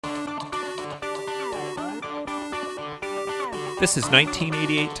This is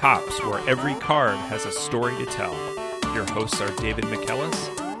 1988 Topps, where every card has a story to tell. Your hosts are David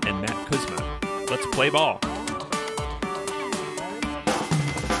McKellis and Matt Kuzma. Let's play ball.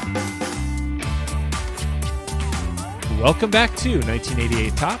 Welcome back to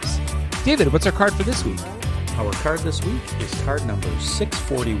 1988 Topps. David, what's our card for this week? Our card this week is card number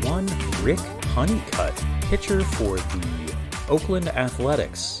 641, Rick Honeycutt, pitcher for the Oakland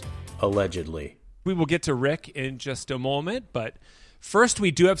Athletics, allegedly. We will get to Rick in just a moment, but first we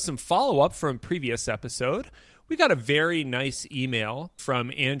do have some follow-up from previous episode. We got a very nice email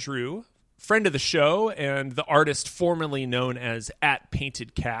from Andrew, friend of the show and the artist formerly known as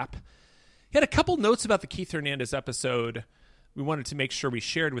 @PaintedCap. He had a couple notes about the Keith Hernandez episode we wanted to make sure we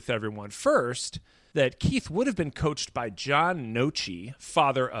shared with everyone. First, that Keith would have been coached by John Nochi,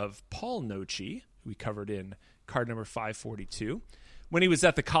 father of Paul Nochi, who we covered in card number 542, when he was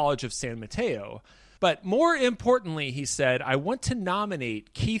at the College of San Mateo. But more importantly, he said, I want to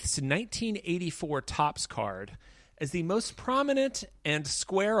nominate Keith's 1984 Topps card as the most prominent and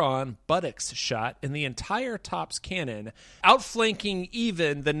square-on buttocks shot in the entire Topps canon, outflanking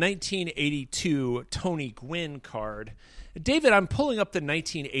even the 1982 Tony Gwynn card. David, I'm pulling up the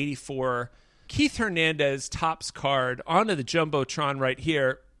 1984 Keith Hernandez Topps card onto the Jumbotron right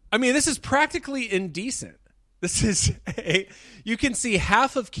here. I mean, this is practically indecent. This is you can see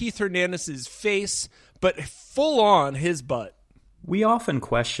half of Keith Hernandez's face, but full on his butt. We often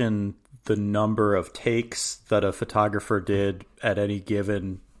question the number of takes that a photographer did at any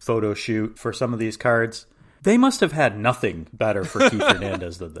given photo shoot for some of these cards. They must have had nothing better for Keith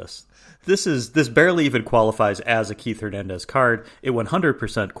Hernandez than this. This barely even qualifies as a Keith Hernandez card. It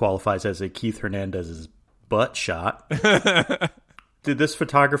 100% qualifies as a Keith Hernandez's butt shot. Did this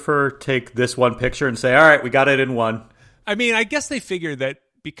photographer take this one picture and say, all right, we got it in one? I mean, I guess they figured that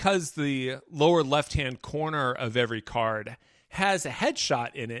because the lower left-hand corner of every card has a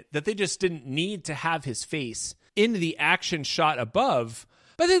headshot in it, that they just didn't need to have his face in the action shot above.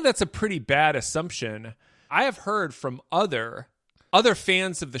 But I think that's a pretty bad assumption. I have heard from other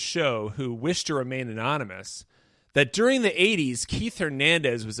fans of the show who wish to remain anonymous that during the 80s, Keith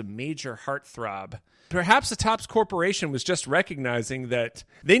Hernandez was a major heartthrob. Perhaps the Topps Corporation was just recognizing that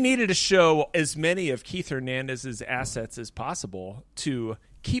they needed to show as many of Keith Hernandez's assets as possible to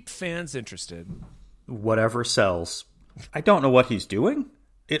keep fans interested. Whatever sells. I don't know what he's doing.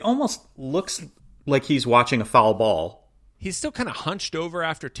 It almost looks like he's watching a foul ball. He's still kind of hunched over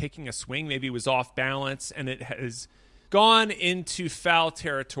after taking a swing. Maybe he was off balance, and it has gone into foul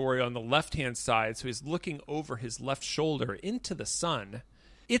territory on the left-hand side, so he's looking over his left shoulder into the sun.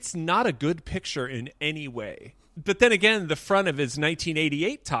 It's not a good picture in any way. But then again, the front of his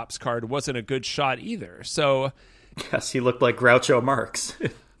 1988 Topps card wasn't a good shot either. So, yes, he looked like Groucho Marx.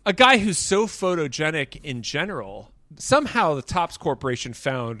 A guy who's so photogenic in general, somehow the Topps Corporation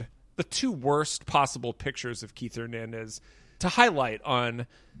found the two worst possible pictures of Keith Hernandez to highlight on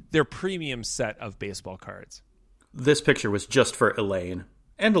their premium set of baseball cards. This picture was just for Elaine,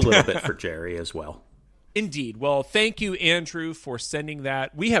 and a little bit for Jerry as well. Indeed. Well, thank you, Andrew, for sending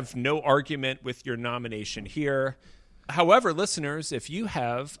that. We have no argument with your nomination here. However, listeners, if you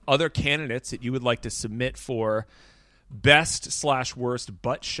have other candidates that you would like to submit for best/worst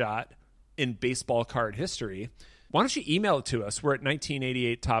butt shot in baseball card history, why don't you email it to us? We're at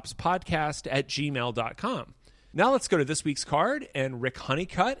 1988topspodcast@gmail.com. Now let's go to this week's card and Rick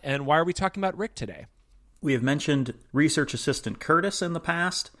Honeycutt. And why are we talking about Rick today? We have mentioned research assistant Curtis in the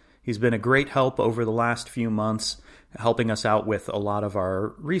past. He's been a great help over the last few months, helping us out with a lot of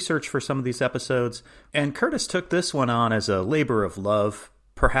our research for some of these episodes. And Curtis took this one on as a labor of love,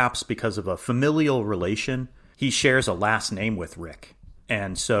 perhaps because of a familial relation. He shares a last name with Rick.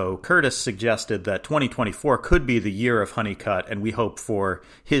 And so Curtis suggested that 2024 could be the year of Honeycutt, and we hope for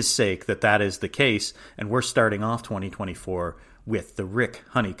his sake that that is the case. And we're starting off 2024 with the Rick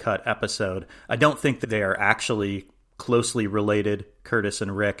Honeycutt episode. I don't think that they are actually closely related, Curtis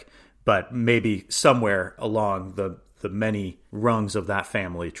and Rick, but maybe somewhere along the many rungs of that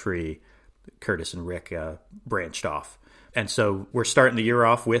family tree, Curtis and Rick branched off. And so we're starting the year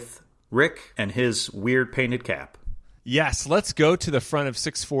off with Rick and his weird painted cap. Yes, let's go to the front of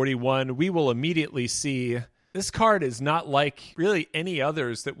 641. We will immediately see this card is not like really any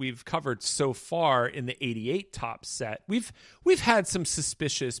others that we've covered so far in the 88 Topps set. We've had some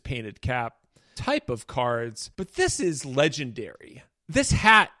suspicious painted cap type of cards, but this is legendary. This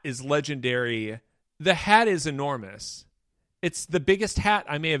hat is legendary. The hat is enormous. It's the biggest hat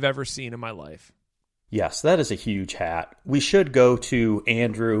I may have ever seen in my life. Yes, that is a huge hat. We should go to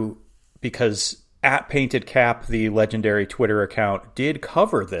Andrew because @PaintedCap, the legendary Twitter account, did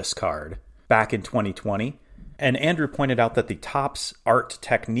cover this card back in 2020. And Andrew pointed out that the Topps art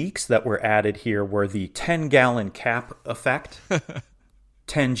techniques that were added here were the 10-gallon cap effect,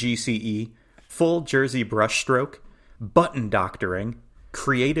 10 GCE, full jersey brushstroke, button doctoring,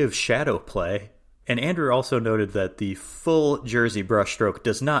 creative shadow play. And Andrew also noted that the full jersey brushstroke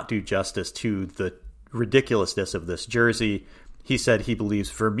does not do justice to the ridiculousness of this jersey. He said he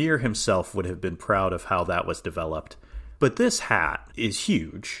believes Vermeer himself would have been proud of how that was developed. But this hat is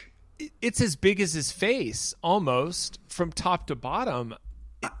huge. It's as big as his face, almost, from top to bottom.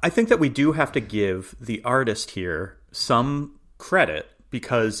 I think that we do have to give the artist here some credit,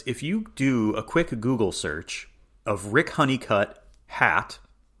 because if you do a quick Google search of Rick Honeycutt hat,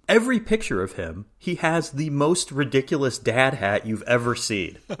 every picture of him, he has the most ridiculous dad hat you've ever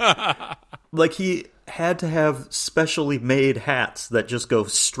seen. Like, he had to have specially made hats that just go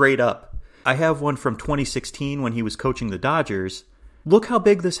straight up. I have one from 2016 when he was coaching the Dodgers. Look how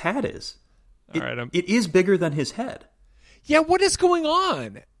big this hat is. It is bigger than his head. Yeah, what is going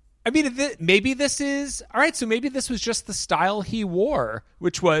on? I mean, maybe this is... All right, so maybe this was just the style he wore,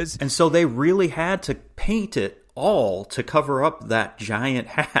 which was... And so they really had to paint it all to cover up that giant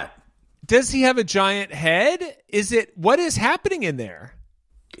hat. Does he have a giant head? What is happening in there?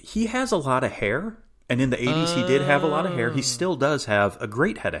 He has a lot of hair, and in the 80s he did have a lot of hair. He still does have a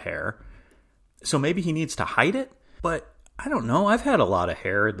great head of hair. So maybe he needs to hide it, but... I don't know. I've had a lot of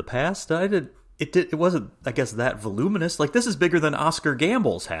hair in the past. It wasn't, I guess, that voluminous. Like, this is bigger than Oscar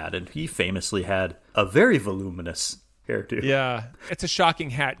Gamble's had, and he famously had a very voluminous hairdo. Yeah, it's a shocking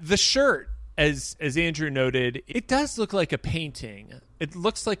hat. The shirt, as Andrew noted, it does look like a painting. It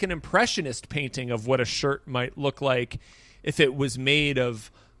looks like an impressionist painting of what a shirt might look like if it was made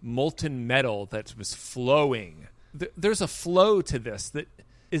of molten metal that was flowing. There's a flow to this that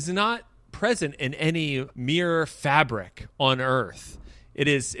is not present in any mere fabric on earth.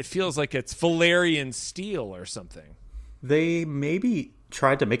 It feels like it's Valerian steel or something. They maybe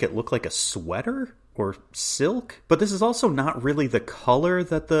tried to make it look like a sweater or silk, but this is also not really the color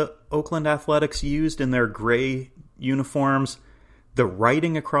that the Oakland Athletics used in their gray uniforms. The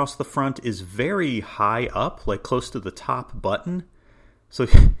writing across the front is very high up, like close to the top button. So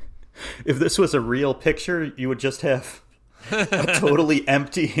if this was a real picture, you would just have a totally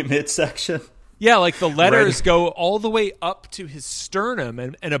empty midsection. Yeah, like the letters go all the way up to his sternum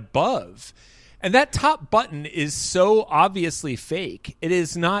and above. And that top button is so obviously fake. It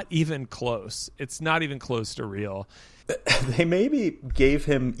is not even close. It's not even close to real. They maybe gave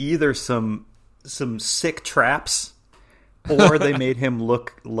him either some sick traps, or they made him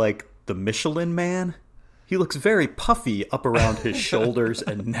look like the Michelin Man. He looks very puffy up around his shoulders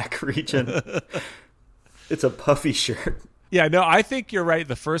and neck region. It's a puffy shirt. Yeah, no, I think you're right.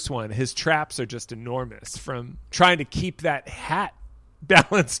 The first one, his traps are just enormous from trying to keep that hat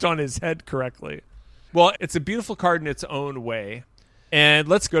balanced on his head correctly. Well, it's a beautiful card in its own way. And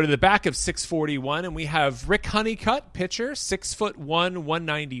let's go to the back of 641, and we have Rick Honeycutt, pitcher, 6'1",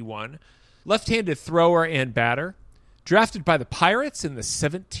 191, left-handed thrower and batter, drafted by the Pirates in the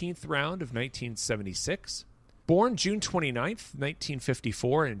 17th round of 1976, born June 29th,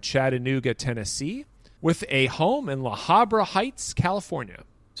 1954 in Chattanooga, Tennessee, with a home in La Habra Heights, California.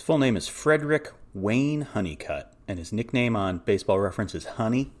 His full name is Frederick Wayne Honeycutt, and his nickname on Baseball Reference is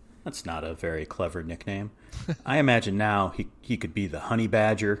Honey. That's not a very clever nickname. I imagine now he could be the Honey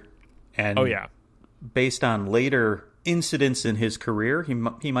Badger. And oh, yeah. Based on later incidents in his career, he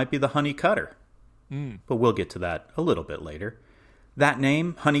might be the Honey Cutter. But we'll get to that a little bit later. That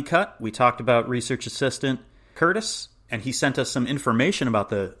name, Honeycutt, we talked about research assistant Curtis, and he sent us some information about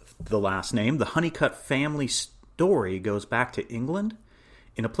the last name. The Honeycutt family story goes back to England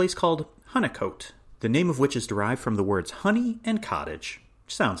in a place called Honeycutt, the name of which is derived from the words honey and cottage,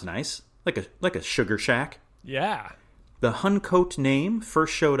 which sounds nice, like a sugar shack. Yeah. The Honeycutt name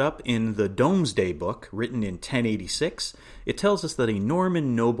first showed up in the Domesday Book, written in 1086. It tells us that a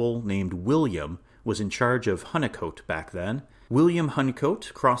Norman noble named William was in charge of Honeycutt back then. William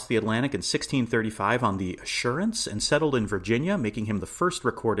Honeycutt crossed the Atlantic in 1635 on the Assurance and settled in Virginia, making him the first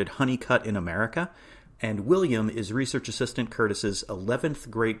recorded Honeycutt in America. And William is research assistant Curtis's 11th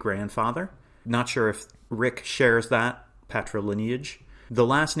great-grandfather. Not sure if Rick shares that patrilineage. The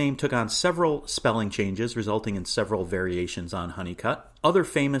last name took on several spelling changes, resulting in several variations on Honeycutt. Other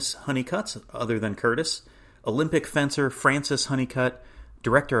famous Honeycutts, other than Curtis: Olympic fencer Francis Honeycutt,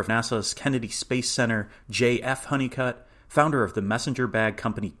 director of NASA's Kennedy Space Center J.F. Honeycutt, founder of the messenger bag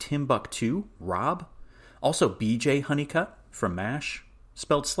company Timbuktu, Rob. Also B.J. Honeycutt from MASH,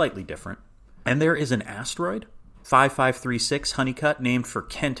 spelled slightly different. And there is an asteroid, 5536 Honeycutt, named for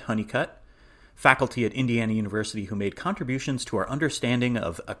Kent Honeycutt, faculty at Indiana University who made contributions to our understanding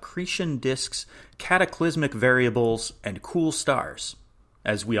of accretion disks, cataclysmic variables, and cool stars.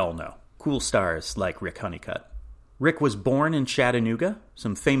 As we all know, cool stars like Rick Honeycutt. Rick was born in Chattanooga.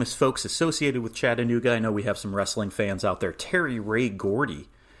 Some famous folks associated with Chattanooga. I know we have some wrestling fans out there. Terry Ray Gordy,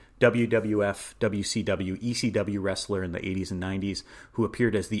 WWF, WCW, ECW wrestler in the 80s and 90s, who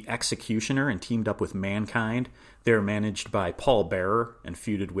appeared as the Executioner and teamed up with Mankind. They're managed by Paul Bearer and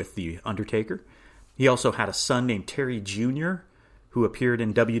feuded with The Undertaker. He also had a son named Terry Jr., who appeared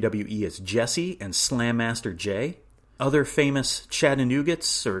in WWE as Jesse and Slam Master Jay. Other famous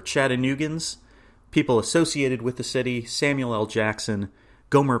Chattanoogans or Chattanoogans, people associated with the city: Samuel L. Jackson,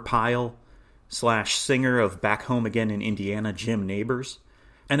 Gomer Pyle, /singer of Back Home Again in Indiana, Jim Nabors,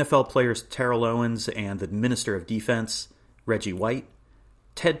 NFL players Terrell Owens and the Minister of Defense, Reggie White.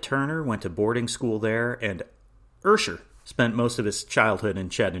 Ted Turner went to boarding school there, and Ursher spent most of his childhood in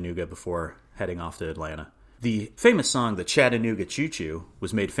Chattanooga before heading off to Atlanta. The famous song, The Chattanooga Choo-Choo,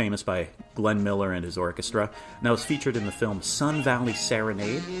 was made famous by Glenn Miller and his orchestra, and that was featured in the film Sun Valley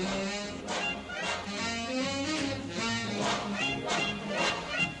Serenade.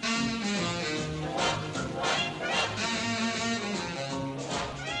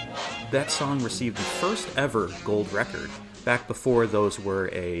 That song received the first ever gold record. Back before those were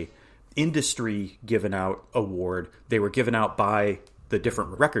a industry given out award, they were given out by the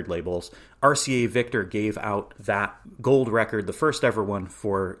different record labels. RCA Victor gave out that gold record, the first ever one,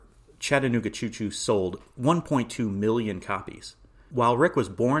 for Chattanooga Choo Choo, sold 1.2 million copies. While Rick was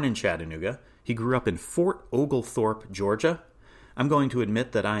born in Chattanooga, he grew up in Fort Oglethorpe, Georgia. I'm going to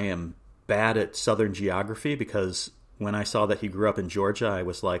admit that I am bad at Southern geography, because when I saw that he grew up in Georgia, I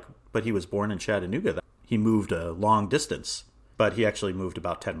was like, but he was born in Chattanooga. He moved a long distance, but he actually moved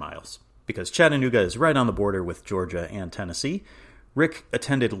about 10 miles, because Chattanooga is right on the border with Georgia and Tennessee. Rick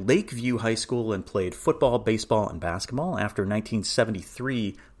attended Lakeview High School and played football, baseball, and basketball. After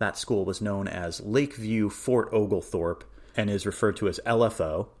 1973, that school was known as Lakeview Fort Oglethorpe and is referred to as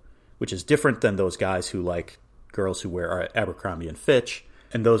LFO, which is different than those guys who like girls who wear Abercrombie and Fitch,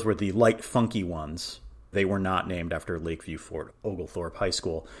 and those were the light, funky ones. They were not named after Lakeview Fort Oglethorpe High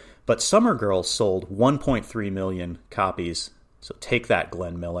School. But Summer Girls sold 1.3 million copies, so take that,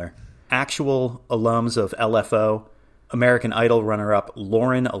 Glenn Miller. Actual alums of LFO: American Idol runner-up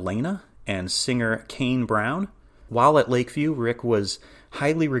Lauren Elena and singer Kane Brown. While at Lakeview, Rick was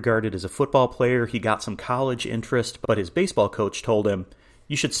highly regarded as a football player. He got some college interest, but his baseball coach told him,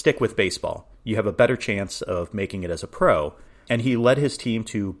 "You should stick with baseball. You have a better chance of making it as a pro." And he led his team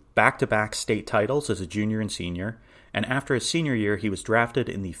to back-to-back state titles as a junior and senior. And after his senior year, he was drafted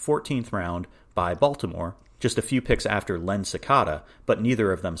in the 14th round by Baltimore, just a few picks after Len Cicada, but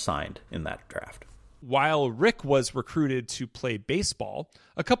neither of them signed in that draft. While Rick was recruited to play baseball,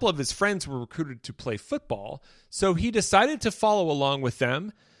 a couple of his friends were recruited to play football, so he decided to follow along with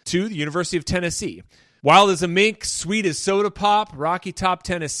them to the University of Tennessee. Wild as a mink, sweet as soda pop, Rocky Top,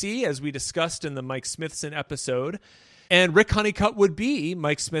 Tennessee, as we discussed in the Mike Smithson episode. And Rick Honeycutt would be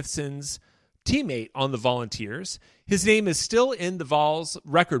Mike Smithson's teammate on the Volunteers. His name is still in the Vols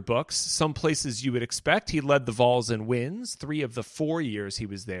record books, some places you would expect. He led the Vols in wins 3 of the 4 years he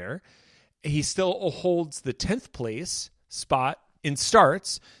was there. He still holds the 10th place spot in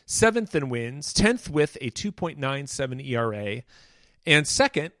starts, 7th in wins, 10th with a 2.97 ERA, and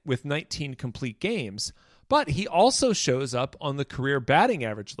 2nd with 19 complete games. But he also shows up on the career batting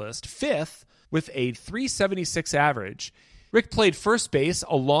average list, 5th with a 376 average. Rick played first base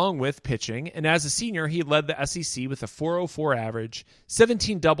along with pitching, and as a senior, he led the SEC with a 404 average,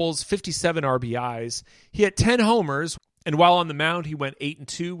 17 doubles, 57 RBIs. He hit 10 homers, and while on the mound, he went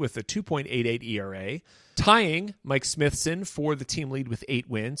 8-2 with a 2.88 ERA, tying Mike Smithson for the team lead with 8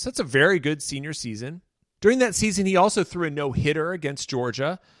 wins. That's a very good senior season. During that season, he also threw a no-hitter against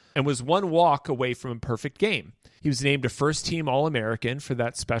Georgia and was 1 walk away from a perfect game. He was named a first-team All-American for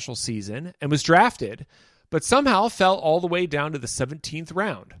that special season and was drafted, but somehow fell all the way down to the 17th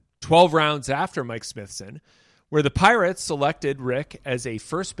round, 12 rounds after Mike Smithson, where the Pirates selected Rick as a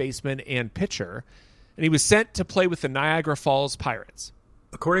first baseman and pitcher, and he was sent to play with the Niagara Falls Pirates.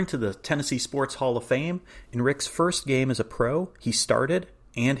 According to the Tennessee Sports Hall of Fame, in Rick's first game as a pro, he started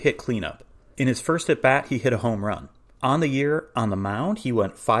and hit cleanup. In his first at-bat, he hit a home run. On the year, on the mound, he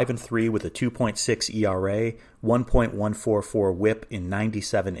went 5-3 with a 2.6 ERA, 1.144 whip in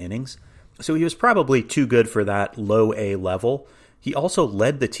 97 innings. So he was probably too good for that low A level. He also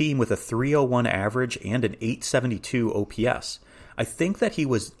led the team with a 301 average and an 872 OPS. I think that he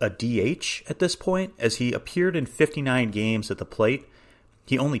was a DH at this point, as he appeared in 59 games at the plate.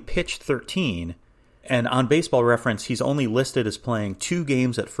 He only pitched 13, And on Baseball Reference, he's only listed as playing 2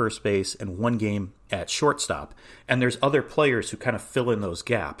 games at first base and 1 game at shortstop. And there's other players who kind of fill in those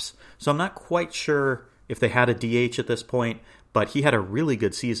gaps. So I'm not quite sure if they had a DH at this point, but he had a really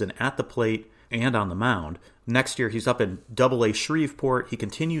good season at the plate and on the mound. Next year, he's up in Double-A Shreveport. He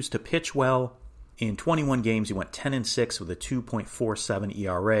continues to pitch well. In 21 games, he went 10-6 with a 2.47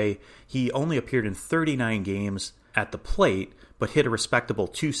 ERA. He only appeared in 39 games at the plate, but hit a respectable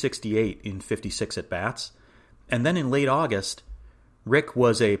 268 in 56 at-bats. And then in late August, Rick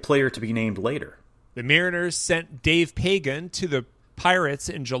was a player to be named later. The Mariners sent Dave Pagan to the Pirates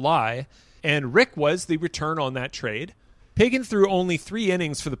in July, and Rick was the return on that trade. Pagan threw only 3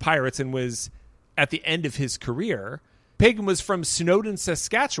 innings for the Pirates and was at the end of his career. Pagan was from Snowden,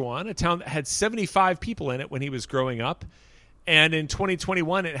 Saskatchewan, a town that had 75 people in it when he was growing up. And in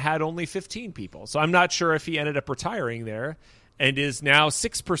 2021, it had only 15 people. So I'm not sure if he ended up retiring there and is now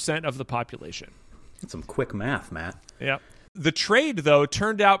 6% of the population. That's some quick math, Matt. Yeah. The trade, though,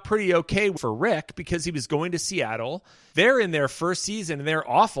 turned out pretty okay for Rick because he was going to Seattle. They're in their first season and they're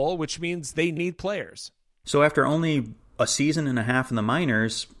awful, which means they need players. So after only a season and a half in the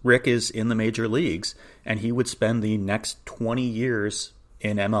minors, Rick is in the major leagues, and he would spend the next 20 years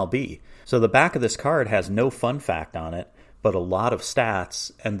in MLB. So the back of this card has no fun fact on it, but a lot of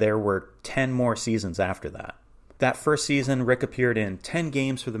stats, and there were 10 more seasons after that. That first season, Rick appeared in 10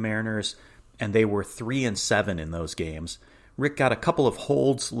 games for the Mariners, and they were 3-7 in those games. Rick got a couple of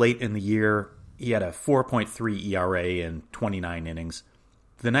holds late in the year. He had a 4.3 ERA in 29 innings.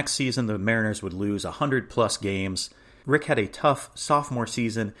 The next season, the Mariners would lose 100-plus games. Rick had a tough sophomore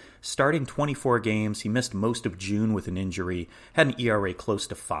season. Starting 24 games, he missed most of June with an injury, had an ERA close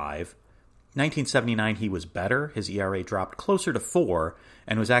to 5. 1979, he was better. His ERA dropped closer to 4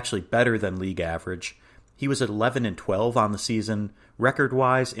 and was actually better than league average. He was at 11-12 on the season.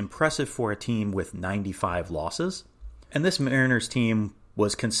 Record-wise, impressive for a team with 95 losses. And this Mariners team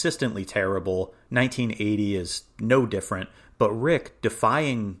was consistently terrible. 1980 is no different. But Rick,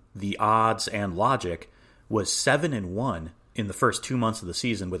 defying the odds and logic, was 7-1 in the first 2 months of the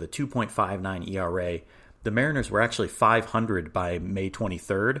season with a 2.59 ERA. The Mariners were actually .500 by May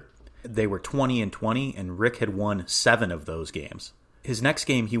 23rd. They were 20-20, and Rick had won 7 of those games. His next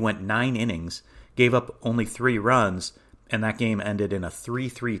game, he went 9 innings, gave up only 3 runs, and that game ended in a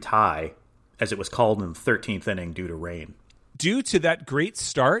 3-3 tie, as it was called in the 13th inning due to rain. Due to that great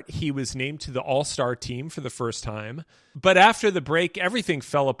start, he was named to the All-Star team for the first time. But after the break, everything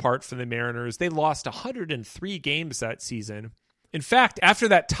fell apart for the Mariners. They lost 103 games that season. In fact, after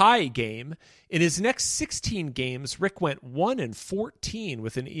that tie game, in his next 16 games, Rick went 1-14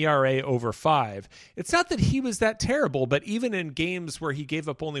 with an ERA over 5. It's not that he was that terrible, but even in games where he gave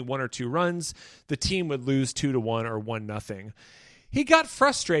up only 1 or 2 runs, the team would lose 2-1 or 1-0. He got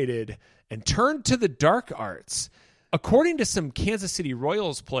frustrated and turned to the dark arts. According to some Kansas City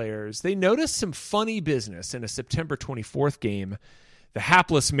Royals players, they noticed some funny business in a September 24th game. The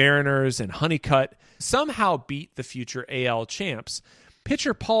hapless Mariners and Honeycutt somehow beat the future AL champs.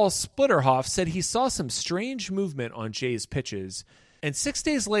 Pitcher Paul Splitterhoff said he saw some strange movement on Jay's pitches. And 6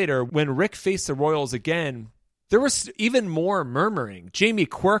 days later, when Rick faced the Royals again, there was even more murmuring. Jamie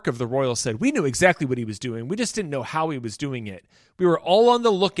Quirk of the Royals said, "We knew exactly what he was doing. We just didn't know how he was doing it. We were all on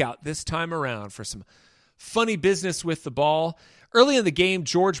the lookout this time around for some funny business with the ball." Early in the game,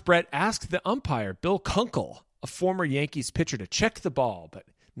 George Brett asked the umpire, Bill Kunkel, a former Yankees pitcher, to check the ball, but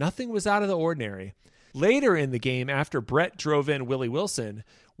nothing was out of the ordinary. Later in the game, after Brett drove in Willie Wilson,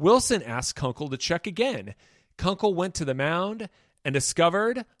 Wilson asked Kunkel to check again. Kunkel went to the mound and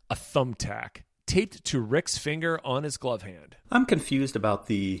discovered a thumbtack taped to Rick's finger on his glove hand. I'm confused about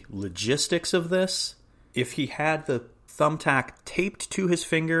the logistics of this. If he had the thumbtack taped to his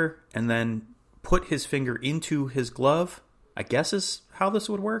finger and then put his finger into his glove, I guess is how this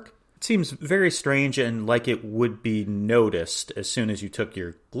would work. It seems very strange and like it would be noticed as soon as you took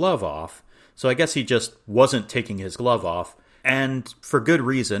your glove off. So I guess he just wasn't taking his glove off. And for good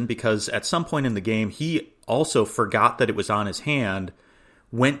reason, because at some point in the game, he also forgot that it was on his hand,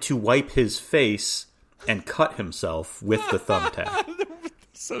 went to wipe his face, and cut himself with the thumbtack.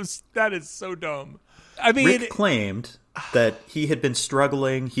 So that is so dumb. I mean, Rick claimed that he had been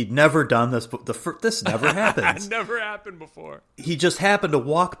struggling. He'd never done this. This never happens. Never happened before. He just happened to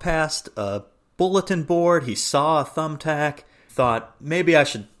walk past a bulletin board. He saw a thumbtack, thought, maybe I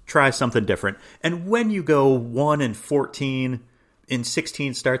should try something different. And when you go 1-14 in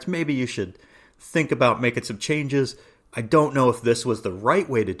 16 starts, maybe you should think about making some changes. I don't know if this was the right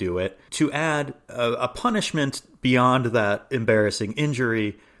way to do it. To add a punishment beyond that embarrassing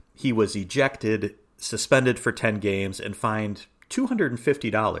injury, he was ejected, suspended for 10 games, and fined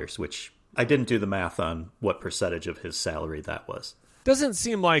 $250, which I didn't do the math on what percentage of his salary that was. Doesn't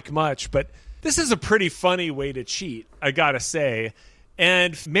seem like much, but this is a pretty funny way to cheat, I gotta say.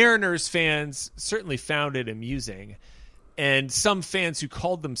 And Mariners fans certainly found it amusing. And some fans who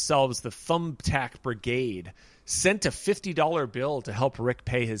called themselves the Thumbtack Brigade sent a $50 bill to help Rick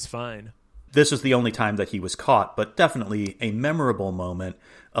pay his fine. This was the only time that he was caught, but definitely a memorable moment.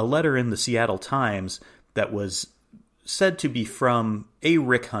 A letter in the Seattle Times that was said to be from a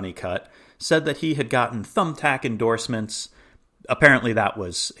Rick Honeycutt said that he had gotten thumbtack endorsements. Apparently that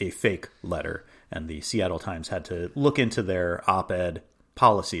was a fake letter, and the Seattle Times had to look into their op-ed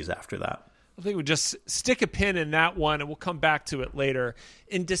policies after that. I think we'll just stick a pin in that one, and we'll come back to it later.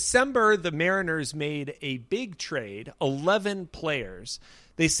 In December, the Mariners made a big trade, 11 players.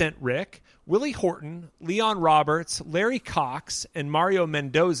 They sent Rick, Willie Horton, Leon Roberts, Larry Cox, and Mario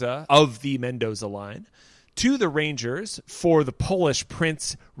Mendoza of the Mendoza line to the Rangers for the Polish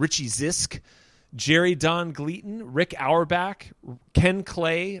Prince Richie Zisk, Jerry Don Gleaton, Rick Auerbach, Ken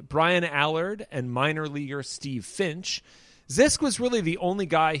Clay, Brian Allard, and minor leaguer Steve Finch. Zisk was really the only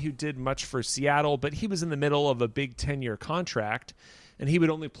guy who did much for Seattle, but he was in the middle of a big 10-year contract, and he would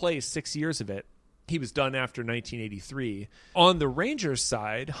only play 6 years of it. He was done after 1983. On the Rangers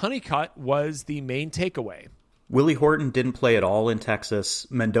side, Honeycutt was the main takeaway. Willie Horton didn't play at all in Texas.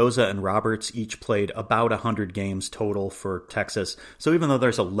 Mendoza and Roberts each played about 100 games total for Texas. So even though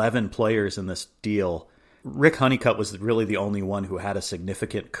there's 11 players in this deal, Rick Honeycutt was really the only one who had a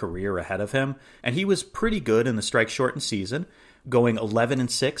significant career ahead of him. And he was pretty good in the strike-shortened season, going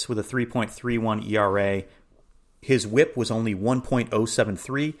 11-6 with a 3.31 ERA. His whip was only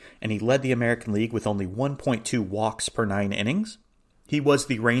 1.073, and he led the American League with only 1.2 walks per 9 innings. He was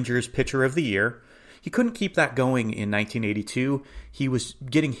the Rangers' pitcher of the year. He couldn't keep that going in 1982. He was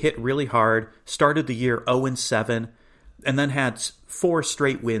getting hit really hard, started the year 0-7, and then had 4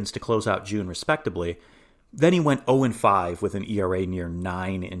 straight wins to close out June, respectively. Then he went 0-5 with an ERA near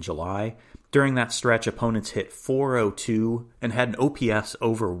 9 in July. During that stretch, opponents hit .402 and had an OPS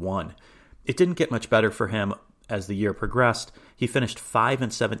over 1. It didn't get much better for him as the year progressed. He finished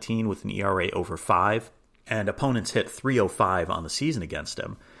 5-17 with an ERA over 5, and opponents hit .305 on the season against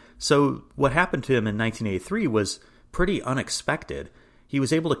him. So what happened to him in 1983 was pretty unexpected. He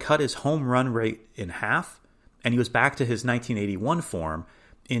was able to cut his home run rate in half, and he was back to his 1981 form.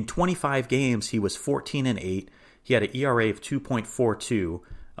 In 25 games, he was 14-8. He had an ERA of 2.42,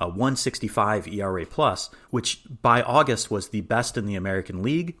 a 165 ERA plus, which by August was the best in the American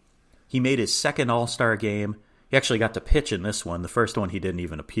League. He made his second All-Star game. He actually got to pitch in this one. The first one, he didn't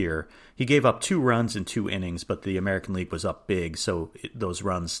even appear. He gave up 2 runs in 2 innings, but the American League was up big, so those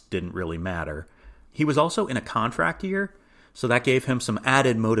runs didn't really matter. He was also in a contract year, so that gave him some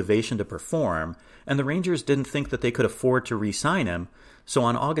added motivation to perform, and the Rangers didn't think that they could afford to re-sign him, so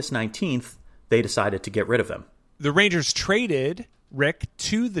on August 19th, they decided to get rid of him. The Rangers traded Rick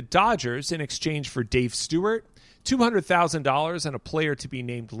to the Dodgers in exchange for Dave Stewart, $200,000 and a player to be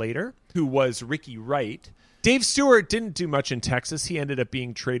named later, who was Ricky Wright. Dave Stewart didn't do much in Texas. He ended up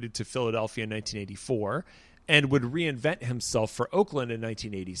being traded to Philadelphia in 1984 and would reinvent himself for Oakland in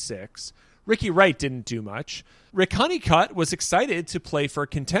 1986. Ricky Wright didn't do much. Rick Honeycutt was excited to play for a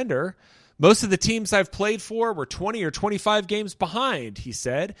contender. Most of the teams I've played for were 20 or 25 games behind, he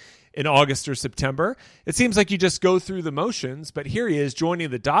said, in August or September. It seems like you just go through the motions, but here he is joining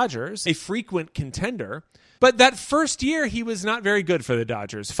the Dodgers, a frequent contender. But that first year, he was not very good for the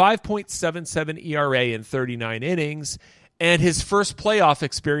Dodgers. 5.77 ERA in 39 innings, and his first playoff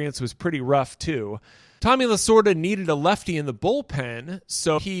experience was pretty rough, too. Tommy Lasorda needed a lefty in the bullpen,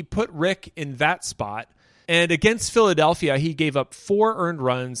 so he put Rick in that spot. And against Philadelphia, he gave up 4 earned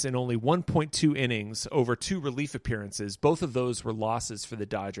runs in only 1.2 innings over 2 relief appearances. Both of those were losses for the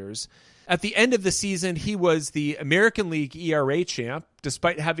Dodgers. At the end of the season, he was the American League ERA champ,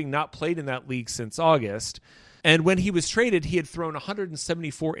 despite having not played in that league since August. And when he was traded, he had thrown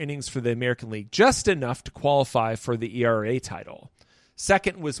 174 innings for the American League, just enough to qualify for the ERA title.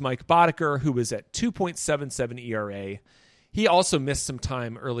 Second was Mike Boddicker, who was at 2.77 ERA. He also missed some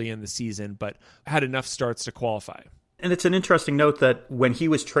time early in the season, but had enough starts to qualify. And it's an interesting note that when he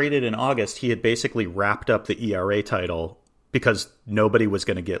was traded in August, he had basically wrapped up the ERA title because nobody was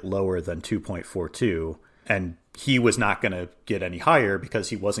going to get lower than 2.42, and he was not going to get any higher because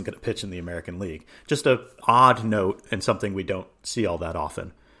he wasn't going to pitch in the American League. Just an odd note and something we don't see all that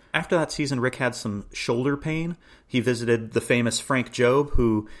often. After that season, Rick had some shoulder pain. He visited the famous Frank Jobe,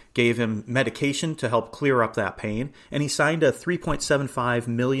 who gave him medication to help clear up that pain, and he signed a $3.75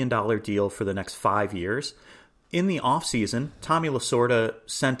 million deal for the next 5 years. In the offseason, Tommy Lasorda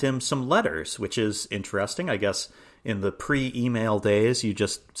sent him some letters, which is interesting. I guess in the pre-email days, you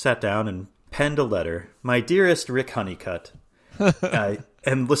just sat down and penned a letter. My dearest Rick Honeycutt.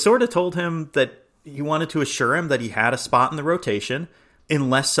 And Lasorda told him that he wanted to assure him that he had a spot in the rotation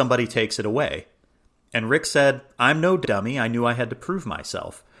unless somebody takes it away. And Rick said, I'm no dummy. I knew I had to prove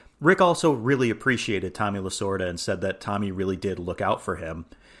myself. Rick also really appreciated Tommy Lasorda and said that Tommy really did look out for him.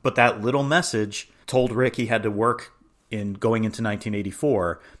 But that little message told Rick he had to work in going into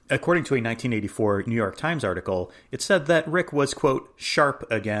 1984. According to a 1984 New York Times article, it said that Rick was, quote, sharp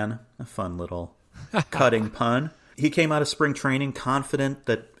again. A fun little cutting pun. He came out of spring training confident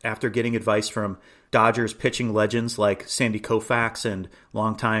that after getting advice from Dodgers pitching legends like Sandy Koufax and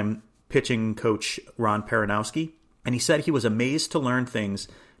longtime pitching coach Ron Peranowski, and he said he was amazed to learn things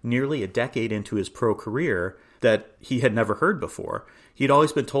nearly a decade into his pro career that he had never heard before. He'd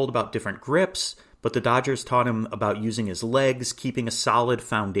always been told about different grips, but the Dodgers taught him about using his legs, keeping a solid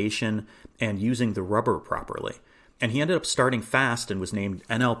foundation, and using the rubber properly. And he ended up starting fast and was named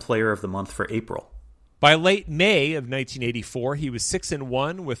NL Player of the Month for April. By late May of 1984, he was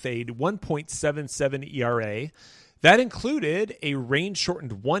 6-1 with a 1.77 ERA. That included a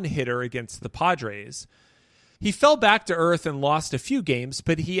rain-shortened one-hitter against the Padres. He fell back to earth and lost a few games,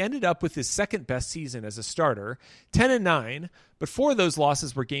 but he ended up with his second-best season as a starter, 10-9, but 4 of those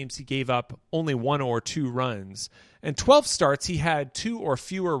losses were games he gave up only 1 or 2 runs. And 12 starts, he had 2 or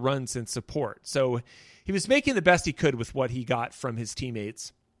fewer runs in support. So he was making the best he could with what he got from his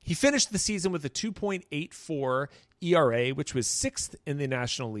teammates. He finished the season with a 2.84 ERA, which was 6th in the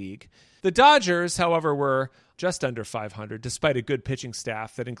National League. The Dodgers, however, were just under 500, despite a good pitching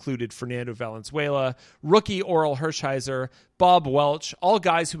staff that included Fernando Valenzuela, rookie Oral Hershiser, Bob Welch, all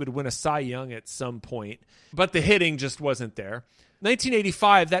guys who would win a Cy Young at some point. But the hitting just wasn't there.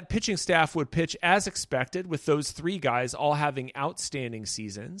 1985, that pitching staff would pitch as expected, with those 3 guys all having outstanding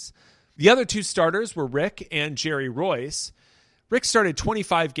seasons. The other 2 starters were Rick and Jerry Royce. Rick started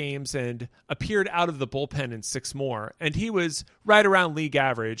 25 games and appeared out of the bullpen in 6 more, and he was right around league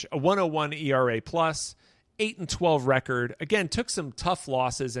average, a 101 ERA plus, 8-12 record. Again, took some tough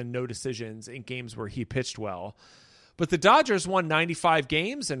losses and no decisions in games where he pitched well. But the Dodgers won 95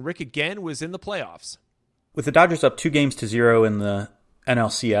 games, and Rick again was in the playoffs. With the Dodgers up 2-0 in the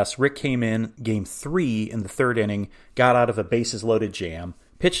NLCS, Rick came in Game 3 in the 3rd inning, got out of a bases-loaded jam,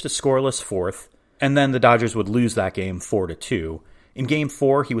 pitched a scoreless 4th, and then the Dodgers would lose that game 4-2. In Game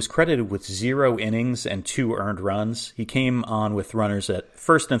 4, he was credited with 0 innings and 2 earned runs. He came on with runners at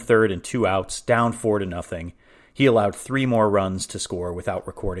first and third and 2 outs, down 4-0. He allowed 3 more runs to score without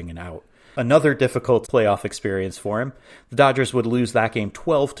recording an out. Another difficult playoff experience for him. The Dodgers would lose that game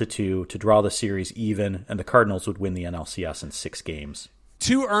 12-2 to draw the series even, and the Cardinals would win the NLCS in 6 games.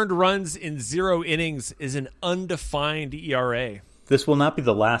 2 earned runs in 0 innings is an undefined ERA. This will not be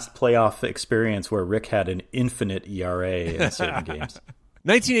the last playoff experience where Rick had an infinite ERA in certain games.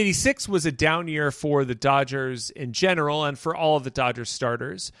 1986 was a down year for the Dodgers in general and for all of the Dodgers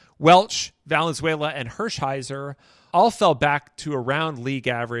starters. Welch, Valenzuela, and Hershiser all fell back to around league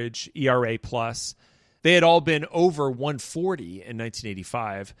average ERA plus. They had all been over 140 in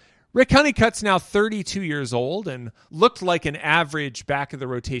 1985. Rick Honeycutt's now 32 years old and looked like an average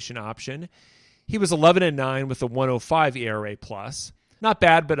back-of-the-rotation option. He was 11-9 with a 105 ERA plus. Not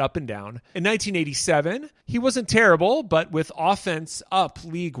bad, but up and down. In 1987, he wasn't terrible, but with offense up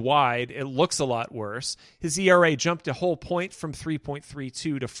league-wide, it looks a lot worse. His ERA jumped a whole point from 3.32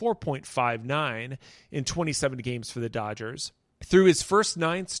 to 4.59 in 27 games for the Dodgers. Through his first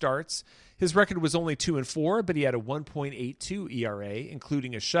 9 starts, his record was only 2-4, but he had a 1.82 ERA,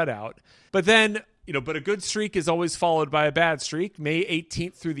 including a shutout. But then, but a good streak is always followed by a bad streak. May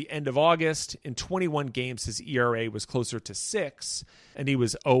 18th through the end of August, in 21 games, his ERA was closer to 6, and he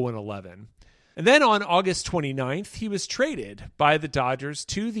was 0-11. And then on August 29th, he was traded by the Dodgers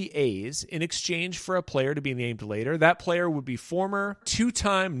to the A's in exchange for a player to be named later. That player would be former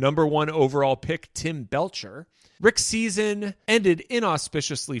 2-time number 1 overall pick Tim Belcher. Rick's season ended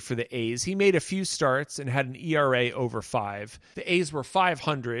inauspiciously for the A's. He made a few starts and had an ERA over 5. The A's were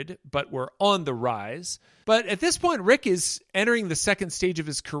 500, but were on the rise. But at this point, Rick is entering the second stage of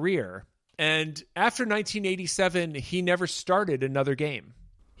his career. And after 1987, he never started another game.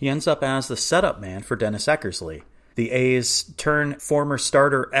 He ends up as the setup man for Dennis Eckersley. The A's turn former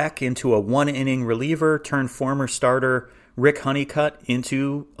starter Eck into a 1-inning reliever, turn former starter Rick Honeycutt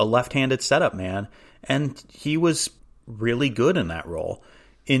into a left-handed setup man, and he was really good in that role.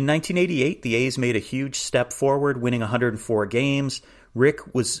 In 1988, the A's made a huge step forward, winning 104 games.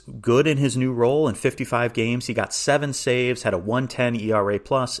 Rick was good in his new role in 55 games. He got 7 saves, had a 110 ERA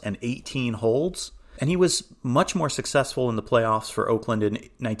plus, and 18 holds. And he was much more successful in the playoffs for Oakland in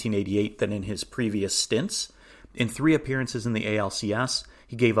 1988 than in his previous stints. In 3 appearances in the ALCS,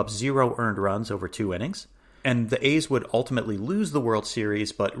 he gave up 0 earned runs over 2 innings. And the A's would ultimately lose the World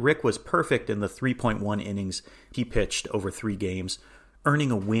Series, but Rick was perfect in the 3.1 innings he pitched over 3 games,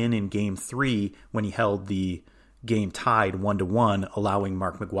 earning a win in Game 3 when he held the game tied 1-1, allowing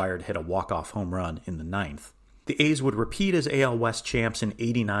Mark McGwire to hit a walk-off home run in the 9th. The A's would repeat as AL West champs in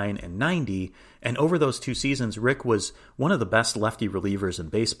 89 and 90, and over those 2 seasons, Rick was one of the best lefty relievers in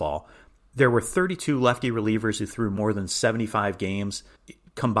baseball. There were 32 lefty relievers who threw more than 75 games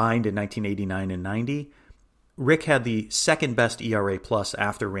combined in 1989 and 90. Rick had the second best ERA plus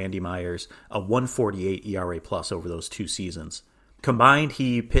after Randy Myers, a 1.48 ERA plus over those 2 seasons. Combined,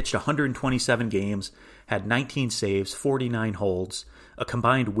 he pitched 127 games, had 19 saves, 49 holds, a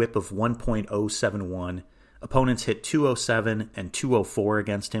combined whip of 1.071. Opponents hit 207 and 204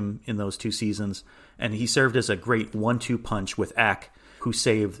 against him in those 2 seasons, and he served as a great 1-2 punch with Eck, who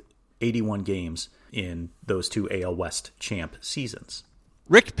saved 81 games in those 2 AL West champ seasons.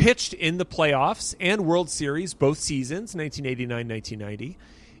 Rick pitched in the playoffs and World Series both seasons, 1989-1990.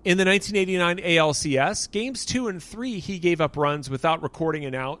 In the 1989 ALCS, games 2 and 3, he gave up runs without recording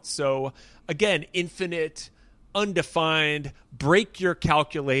an out. So, again, infinite, undefined, break your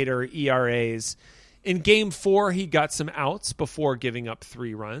calculator ERAs. In Game 4, he got some outs before giving up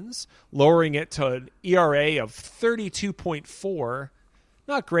 3 runs, lowering it to an ERA of 32.4.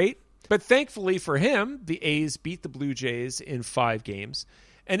 Not great, but thankfully for him, the A's beat the Blue Jays in 5 games.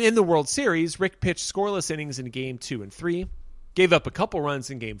 And in the World Series, Rick pitched scoreless innings in Game 2 and 3. Gave up a couple runs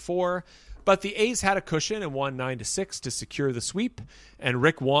in Game 4, but the A's had a cushion and won 9-6 to secure the sweep, and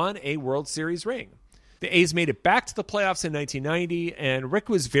Rick won a World Series ring. The A's made it back to the playoffs in 1990, and Rick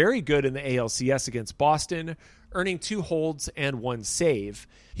was very good in the ALCS against Boston, earning 2 holds and 1 save.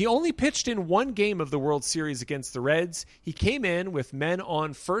 He only pitched in 1 game of the World Series against the Reds. He came in with men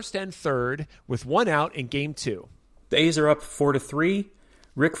on first and third with 1 out in Game 2. The A's are up 4-3.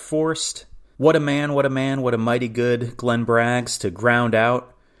 Rick forced what a man, what a mighty good Glenn Braggs to ground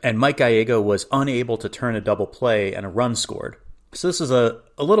out, and Mike Gallego was unable to turn a double play and a run scored. So this is a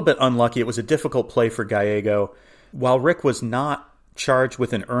little bit unlucky. It was a difficult play for Gallego. While Rick was not charged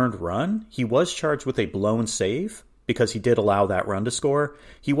with an earned run, he was charged with a blown save because he did allow that run to score.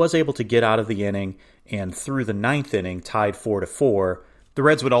 He was able to get out of the inning, and through the 9th inning, tied 4-4. The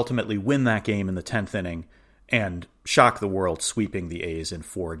Reds would ultimately win that game in the 10th inning and shock the world, sweeping the A's in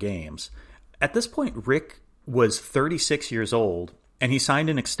 4 games. At this point, Rick was 36 years old, and he signed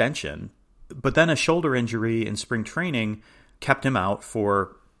an extension, but then a shoulder injury in spring training kept him out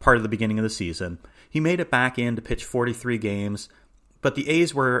for part of the beginning of the season. He made it back in to pitch 43 games, but the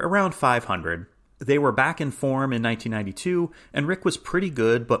A's were around 500. They were back in form in 1992, and Rick was pretty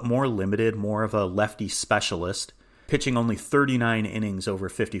good, but more limited, more of a lefty specialist, pitching only 39 innings over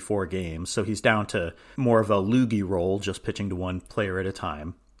 54 games, so he's down to more of a loogie role, just pitching to one player at a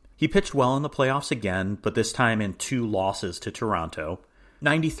time. He pitched well in the playoffs again, but this time in 2 losses to Toronto.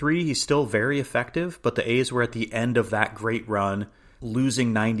 93, he's still very effective, but the A's were at the end of that great run,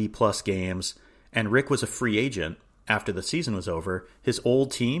 losing 90-plus games, and Rick was a free agent after the season was over. His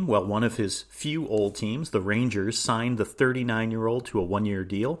old team, well, one of his few old teams, the Rangers, signed the 39-year-old to a 1-year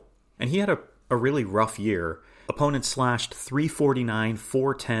deal, and he had a really rough year. Opponents slashed 349,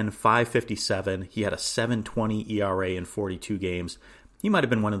 410, 557. He had a 7.20 ERA in 42 games. He might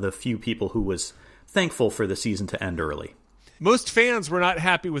have been one of the few people who was thankful for the season to end early. Most fans were not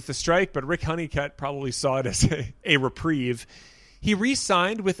happy with the strike, but Rick Honeycutt probably saw it as a reprieve. He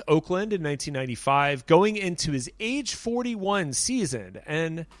re-signed with Oakland in 1995, going into his age 41 season,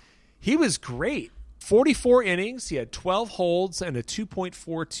 and he was great. 44 innings, he had 12 holds and a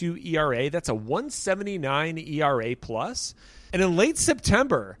 2.42 ERA. That's a 1.79 ERA plus. And in late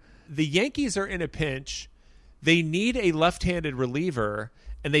September, the Yankees are in a pinch. They need a left-handed reliever,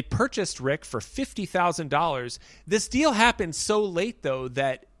 and they purchased Rick for $50,000. This deal happened so late, though,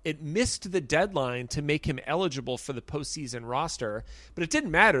 that it missed the deadline to make him eligible for the postseason roster. But it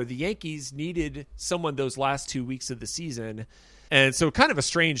didn't matter. The Yankees needed someone those last 2 weeks of the season, and so kind of a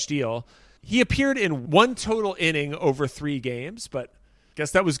strange deal. He appeared in 1 total inning over 3 games, but I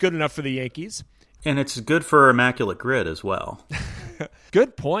guess that was good enough for the Yankees. And it's good for Immaculate Grid as well.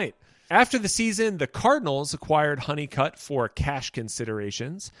 Good point. After the season, the Cardinals acquired Honeycutt for cash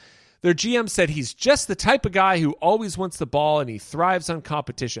considerations. Their GM said he's just the type of guy who always wants the ball and he thrives on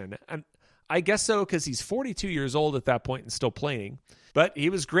competition. And I guess so, because he's 42 years old at that point and still playing. But he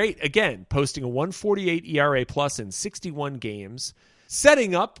was great, again, posting a 1.48 ERA plus in 61 games,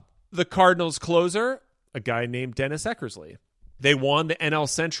 setting up the Cardinals closer, a guy named Dennis Eckersley. They won the NL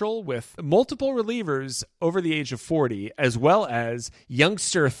Central with multiple relievers over the age of 40, as well as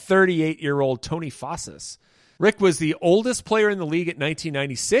youngster 38-year-old Tony Fossas. Rick was the oldest player in the league at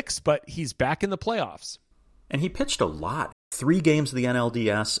 1996, but he's back in the playoffs. And he pitched a lot. 3 games of the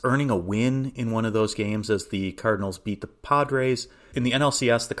NLDS, earning a win in one of those games as the Cardinals beat the Padres. In the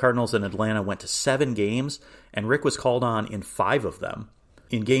NLCS, the Cardinals in Atlanta went to 7 games, and Rick was called on in 5 of them.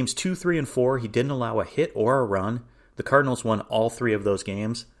 In games 2, 3, and 4, he didn't allow a hit or a run. The Cardinals won all 3 of those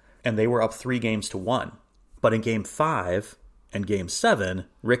games, and they were up 3-1. But in Game 5 and Game 7,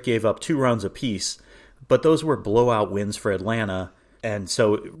 Rick gave up 2 runs apiece, but those were blowout wins for Atlanta. And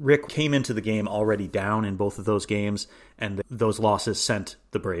so Rick came into the game already down in both of those games, and those losses sent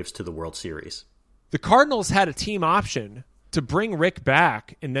the Braves to the World Series. The Cardinals had a team option to bring Rick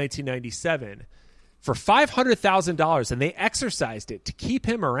back in 1997 for $500,000, and they exercised it to keep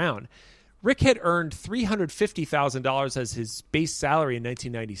him around. Rick had earned $350,000 as his base salary in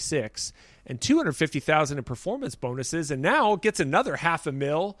 1996 and $250,000 in performance bonuses, and now gets another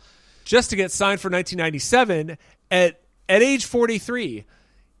 $500,000 just to get signed for 1997 at age 43.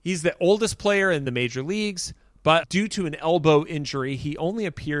 He's the oldest player in the major leagues, but due to an elbow injury, he only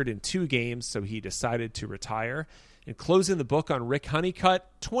appeared in 2 games, so he decided to retire. And closing the book on Rick Honeycutt,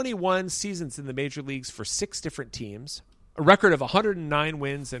 21 seasons in the major leagues for 6 different teams, a record of 109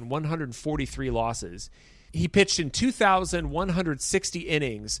 wins and 143 losses. He pitched in 2,160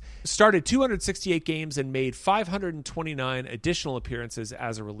 innings, started 268 games, and made 529 additional appearances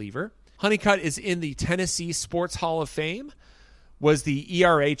as a reliever. Honeycutt is in the Tennessee Sports Hall of Fame, was the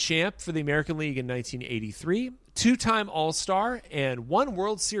ERA champ for the American League in 1983, 2-time All-Star, and 1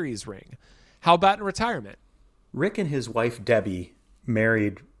 World Series ring. How about in retirement? Rick and his wife Debbie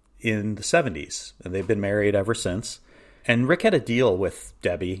married in the 70s, and they've been married ever since. And Rick had a deal with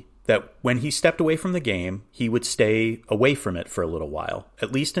Debbie that when he stepped away from the game, he would stay away from it for a little while,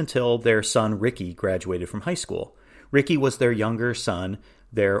 at least until their son Ricky graduated from high school. Ricky was their younger son.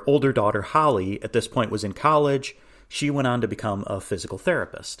 Their older daughter, Holly, at this point was in college. She went on to become a physical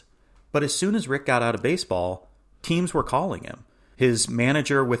therapist. But as soon as Rick got out of baseball, teams were calling him. His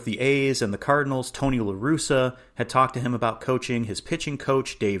manager with the A's and the Cardinals, Tony La Russa, had talked to him about coaching. His pitching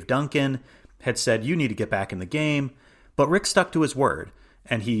coach, Dave Duncan, had said, "You need to get back in the game." But Rick stuck to his word,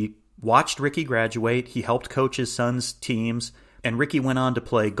 and he watched Ricky graduate. He helped coach his son's teams, and Ricky went on to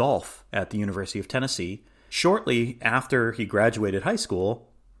play golf at the University of Tennessee. Shortly after he graduated high school,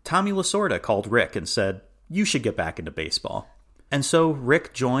 Tommy Lasorda called Rick and said, "You should get back into baseball." And so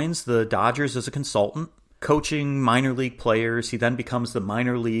Rick joins the Dodgers as a consultant, coaching minor league players. He then becomes the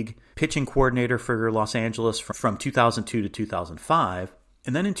minor league pitching coordinator for Los Angeles from 2002 to 2005.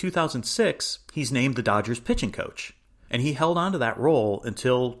 And then in 2006, he's named the Dodgers pitching coach. And he held on to that role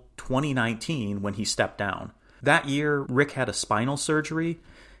until 2019 when he stepped down. That year, Rick had a spinal surgery.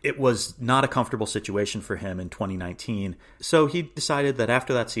 It was not a comfortable situation for him in 2019, so he decided that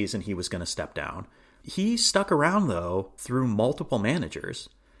after that season he was going to step down. He stuck around, though, through multiple managers,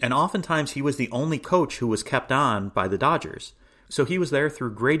 and oftentimes he was the only coach who was kept on by the Dodgers. So he was there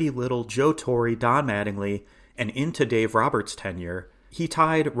through Grady Little, Joe Torre, Don Mattingly, and into Dave Roberts' tenure. He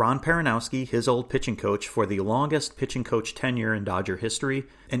tied Ron Peronowski, his old pitching coach, for the longest pitching coach tenure in Dodger history,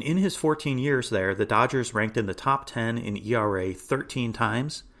 and in his 14 years there, the Dodgers ranked in the top 10 in ERA 13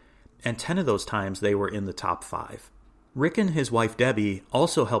 times, and 10 of those times they were in the top 5. Rick and his wife Debbie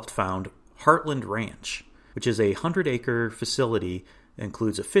also helped found Heartland Ranch, which is a 100-acre facility that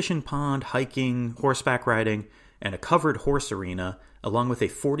includes a fishing pond, hiking, horseback riding, and a covered horse arena, along with a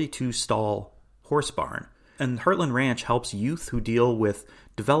 42-stall horse barn. And Heartland Ranch helps youth who deal with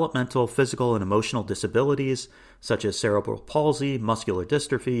developmental, physical, and emotional disabilities, such as cerebral palsy, muscular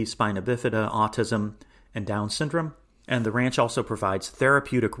dystrophy, spina bifida, autism, and Down syndrome. And the ranch also provides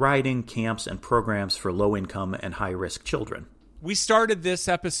therapeutic riding, camps, and programs for low-income and high-risk children. We started this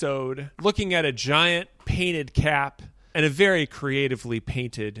episode looking at a giant painted cap and a very creatively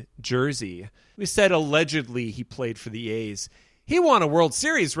painted jersey. We said allegedly he played for the A's. He won a World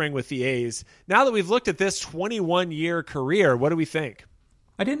Series ring with the A's. Now that we've looked at this 21-year career, what do we think?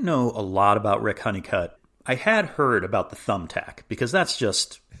 I didn't know a lot about Rick Honeycutt. I had heard about the thumbtack, because that's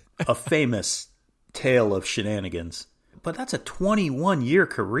just a famous tale of shenanigans. But that's a 21-year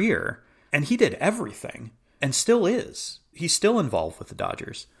career, and he did everything, and still is. He's still involved with the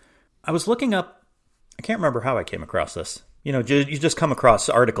Dodgers. I was looking up, I can't remember how I came across this. You know, you just come across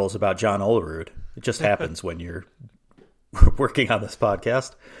articles about John Olerud. It just happens when you're working on this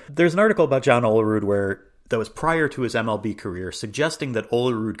podcast. There's an article about John Olerud that was prior to his MLB career, suggesting that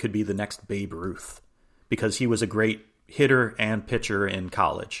Olerud could be the next Babe Ruth, because he was a great hitter and pitcher in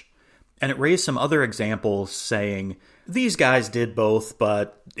college. And it raised some other examples saying, these guys did both,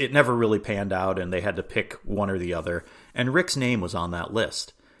 but it never really panned out and they had to pick one or the other. And Rick's name was on that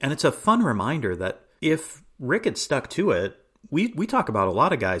list. And it's a fun reminder that if Rick had stuck to it. We talk about a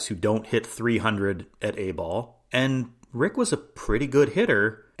lot of guys who don't hit 300 at A-ball, and Rick was a pretty good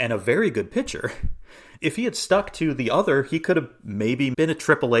hitter and a very good pitcher. If he had stuck to the other, he could have maybe been a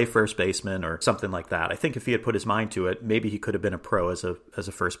AAA first baseman or something like that. I think if he had put his mind to it, maybe he could have been a pro as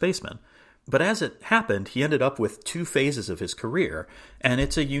a first baseman. But as it happened, he ended up with 2 phases of his career, and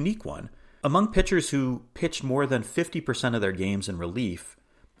it's a unique one. Among pitchers who pitched more than 50% of their games in relief,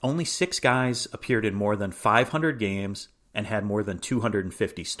 only 6 guys appeared in more than 500 games and had more than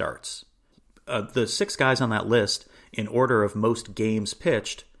 250 starts. The 6 guys on that list, in order of most games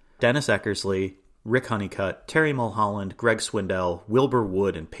pitched, Dennis Eckersley, Rick Honeycutt, Terry Mulholland, Greg Swindell, Wilbur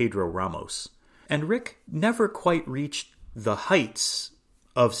Wood, and Pedro Ramos. And Rick never quite reached the heights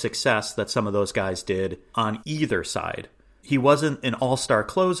of success that some of those guys did on either side. He wasn't an all-star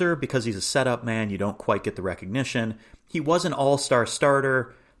closer because he's a setup man. You don't quite get the recognition. He was an all-star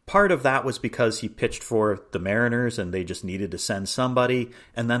starter. Part of that was because he pitched for the Mariners and they just needed to send somebody,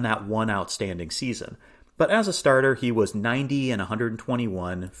 and then that one outstanding season. But as a starter, he was 90 and 121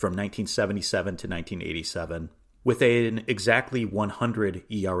 from 1977 to 1987, with an exactly 100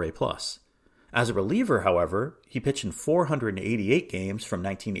 ERA+. As a reliever, however, he pitched in 488 games from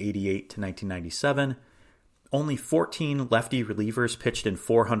 1988 to 1997. Only 14 lefty relievers pitched in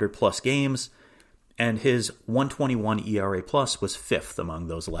 400-plus games, and his 121 ERA+ was 5th among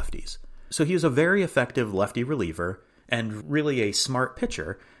those lefties. So he was a very effective lefty reliever and really a smart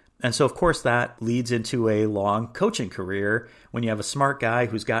pitcher. And so, of course, that leads into a long coaching career when you have a smart guy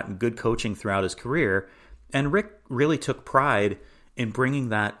who's gotten good coaching throughout his career. And Rick really took pride in bringing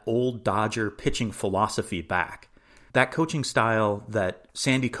that old Dodger pitching philosophy back. That coaching style that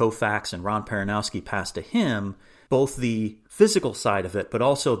Sandy Koufax and Ron Peronowski passed to him, both the physical side of it, but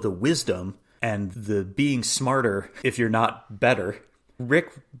also the wisdom and the being smarter if you're not better.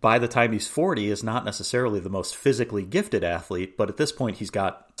 Rick, by the time he's 40, is not necessarily the most physically gifted athlete, but at this point he's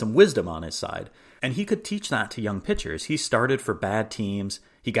got some wisdom on his side. And he could teach that to young pitchers. He started for bad teams.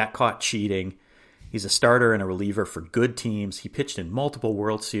 He got caught cheating. He's a starter and a reliever for good teams. He pitched in multiple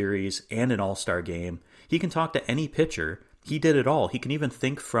World Series and an All-Star game. He can talk to any pitcher. He did it all. He can even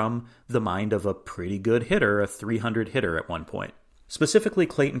think from the mind of a pretty good hitter, a 300 hitter at one point. Specifically,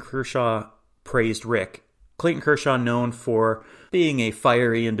 Clayton Kershaw praised Rick. Clayton Kershaw, known for being a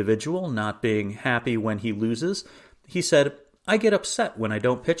fiery individual, not being happy when he loses, he said, "I get upset when I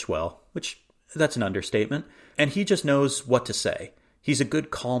don't pitch well," which that's an understatement, and he just knows what to say. He's a good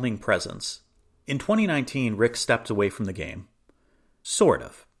calming presence. In 2019, Rick stepped away from the game. Sort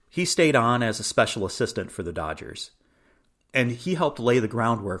of. He stayed on as a special assistant for the Dodgers, and he helped lay the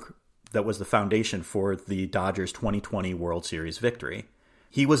groundwork that was the foundation for the Dodgers' 2020 World Series victory.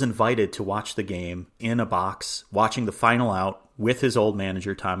 He was invited to watch the game in a box, watching the final out with his old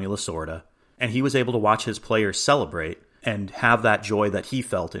manager, Tommy Lasorda, and he was able to watch his players celebrate and have that joy that he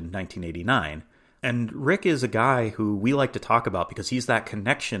felt in 1989. And Rick is a guy who we like to talk about because he's that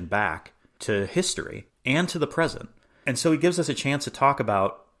connection back to history and to the present. And so he gives us a chance to talk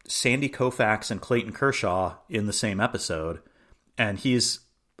about Sandy Koufax and Clayton Kershaw in the same episode. And he's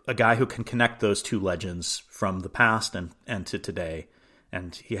a guy who can connect those two legends from the past and to today.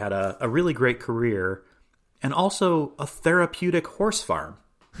 And he had a really great career and also a therapeutic horse farm.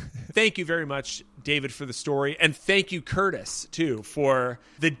 Thank you very much, David, for the story. And thank you, Curtis, too, for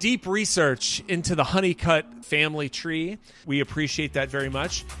the deep research into the Honeycutt family tree. We appreciate that very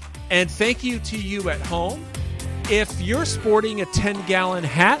much. And thank you to you at home. If you're sporting a 10-gallon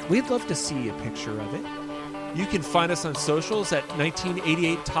hat, we'd love to see a picture of it. You can find us on socials at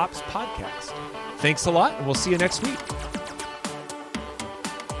 1988 Tops Podcast. Thanks a lot, and we'll see you next week.